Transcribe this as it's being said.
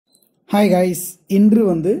Hi guys, இன்று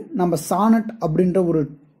வந்து நம்ம சானட் அப்படின்ற ஒரு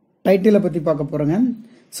டைட்டிலை பற்றி பார்க்க போகிறோங்க.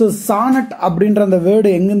 ஸோ சானட் அப்படின்ற அந்த வேர்டு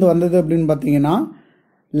எங்கேருந்து வந்தது அப்படின்னு பார்த்தீங்கன்னா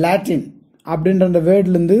லாட்டின் அப்படின்ற அந்த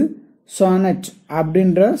வேர்ட்லேருந்து சொனட்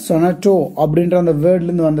அப்படின்ற சொனட்டோ அப்படின்ற அந்த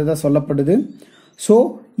வேர்ட்லேருந்து வந்ததாக சொல்லப்படுது. ஸோ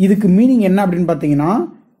இதுக்கு மீனிங் என்ன அப்படின்னு பார்த்தீங்கன்னா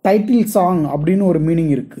டைட்டில் சாங் அப்படின்னு ஒரு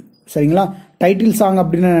மீனிங் இருக்குது. சரிங்களா? டைட்டில் சாங்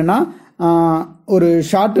அப்படின்னு என்னென்னா ஒரு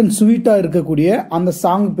ஷார்ட் அண்ட் ஸ்வீட்டாக இருக்கக்கூடிய அந்த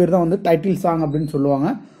சாங் பேர் தான் வந்து டைட்டில் சாங் அப்படின்னு சொல்லுவாங்க.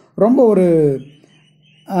 ரொம்ப ஒரு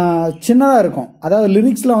சின்னதாக இருக்கும். அதாவது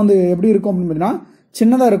லிரிக்ஸில் வந்து எப்படி இருக்கும் அப்படின்னு பார்த்தீங்கன்னா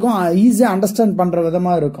சின்னதாக இருக்கும், ஈஸியாக அண்டர்ஸ்டாண்ட் பண்ணுற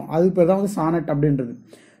விதமாக இருக்கும். அதுக்கு பேர் தான் வந்து சானட் அப்படின்றது.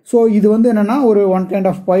 ஸோ இது வந்து என்னென்னா ஒரு ஒன் கைண்ட்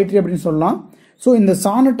ஆஃப் பொயட்ரி அப்படின்னு சொல்லலாம். ஸோ இந்த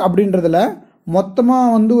சானட் அப்படின்றதுல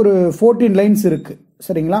மொத்தமாக வந்து ஒரு 14 லைன்ஸ் இருக்குது.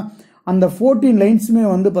 சரிங்களா? அந்த 14 லைன்ஸுமே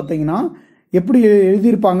வந்து பார்த்தீங்கன்னா எப்படி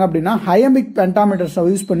எழுதியிருப்பாங்க அப்படின்னா அயம்பிக் பென்டாமீட்டர்ஸை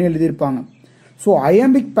யூஸ் பண்ணி எழுதியிருப்பாங்க. ஸோ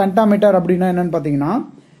அயம்பிக் பென்டாமீட்டர் அப்படின்னா என்னென்னு பார்த்தீங்கன்னா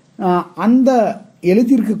அந்த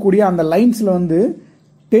எழுதியிருக்கக்கூடிய அந்த லைன்ஸில் வந்து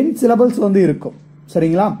 10 சிலபல்ஸ் வந்து இருக்கும்.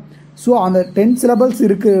 சரிங்களா? ஸோ அந்த 10 சிலபல்ஸ்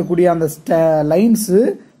இருக்கக்கூடிய அந்த லைன்ஸு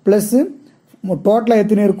ப்ளஸ்ஸு டோட்டலாக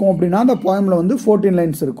எத்தனை இருக்கும் அப்படின்னா அந்த போயமில் வந்து 14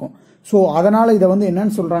 லைன்ஸ் இருக்கும். ஸோ அதனால் இதை வந்து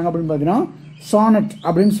என்னன்னு சொல்கிறாங்க அப்படின்னு பார்த்தீங்கன்னா சானட்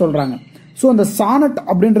அப்படின்னு சொல்கிறாங்க. ஸோ அந்த சானட்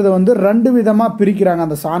அப்படின்றத வந்து 2 விதமாக பிரிக்கிறாங்க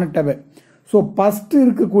அந்த சானட்டவை. ஸோ ஃபஸ்ட்டு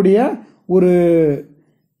இருக்கக்கூடிய ஒரு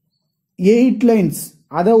 8 லைன்ஸ்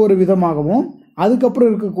அதை ஒரு விதமாகவும் அதுக்கப்புறம்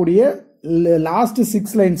இருக்கக்கூடிய லாஸ்ட்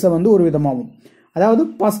 6 லைன்ஸை வந்து ஒரு விதமாகும். அதாவது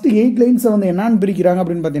ஃபர்ஸ்ட் 8 லைன்ஸை வந்து என்னன்னு பிரிக்கிறாங்க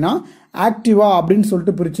அப்படின்னு பார்த்தீங்கன்னா ஆக்டிவா அப்படின்னு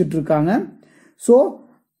சொல்லிட்டு பிரிச்சுட்டு இருக்காங்க. ஸோ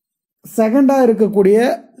செகண்டாக இருக்கக்கூடிய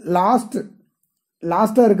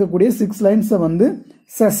லாஸ்டாக இருக்கக்கூடிய 6 லைன்ஸை வந்து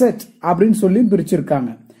செசட் அப்படின்னு சொல்லி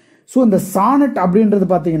பிரிச்சிருக்காங்க. ஸோ இந்த சானட் அப்படின்றது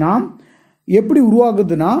பார்த்தீங்கன்னா எப்படி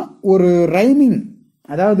உருவாகுதுன்னா ஒரு ரைமிங்,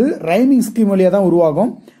 அதாவது ரைமிங் ஸ்கீம் வழியாக தான்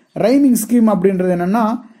உருவாகும். ரைமிங் ஸ்கீம் அப்படின்றது என்னென்னா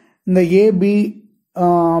இந்த ஏபி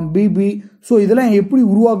பிபி ஸோ இதெல்லாம் எப்படி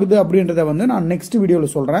உருவாகுது அப்படின்றத வந்து நான் நெக்ஸ்ட்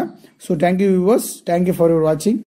வீடியோவில் சொல்கிறேன். So thank you viewers, thank you for your வாட்சிங்.